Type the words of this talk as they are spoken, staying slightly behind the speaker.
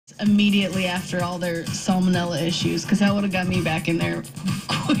immediately after all their salmonella issues, because that would have got me back in there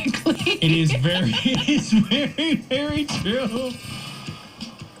quickly. It is very true.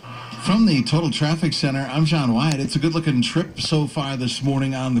 From the Total Traffic Center, I'm John Wyatt. It's a good-looking trip so far this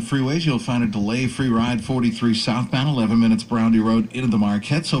morning on the freeways. You'll find a delay, free ride 43 southbound, 11 minutes Browndy Road into the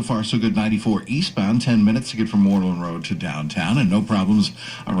Marquette. So far, so good 94 eastbound, 10 minutes to get from Moreland Road to downtown, and no problems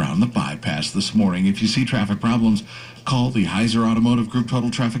around the bypass this morning. If you see traffic problems, call the Heiser Automotive Group Total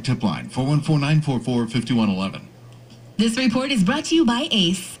Traffic Tip Line, 414-944-5111. This report is brought to you by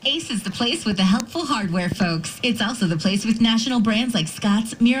Ace. Ace is the place with the helpful hardware, folks. It's also the place with national brands like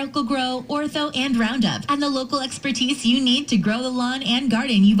Scotts, Miracle-Gro, Ortho, and Roundup, and the local expertise you need to grow the lawn and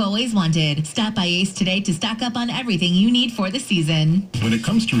garden you've always wanted. Stop by Ace today to stock up on everything you need for the season. When it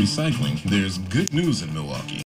comes to recycling, there's good news in Milwaukee.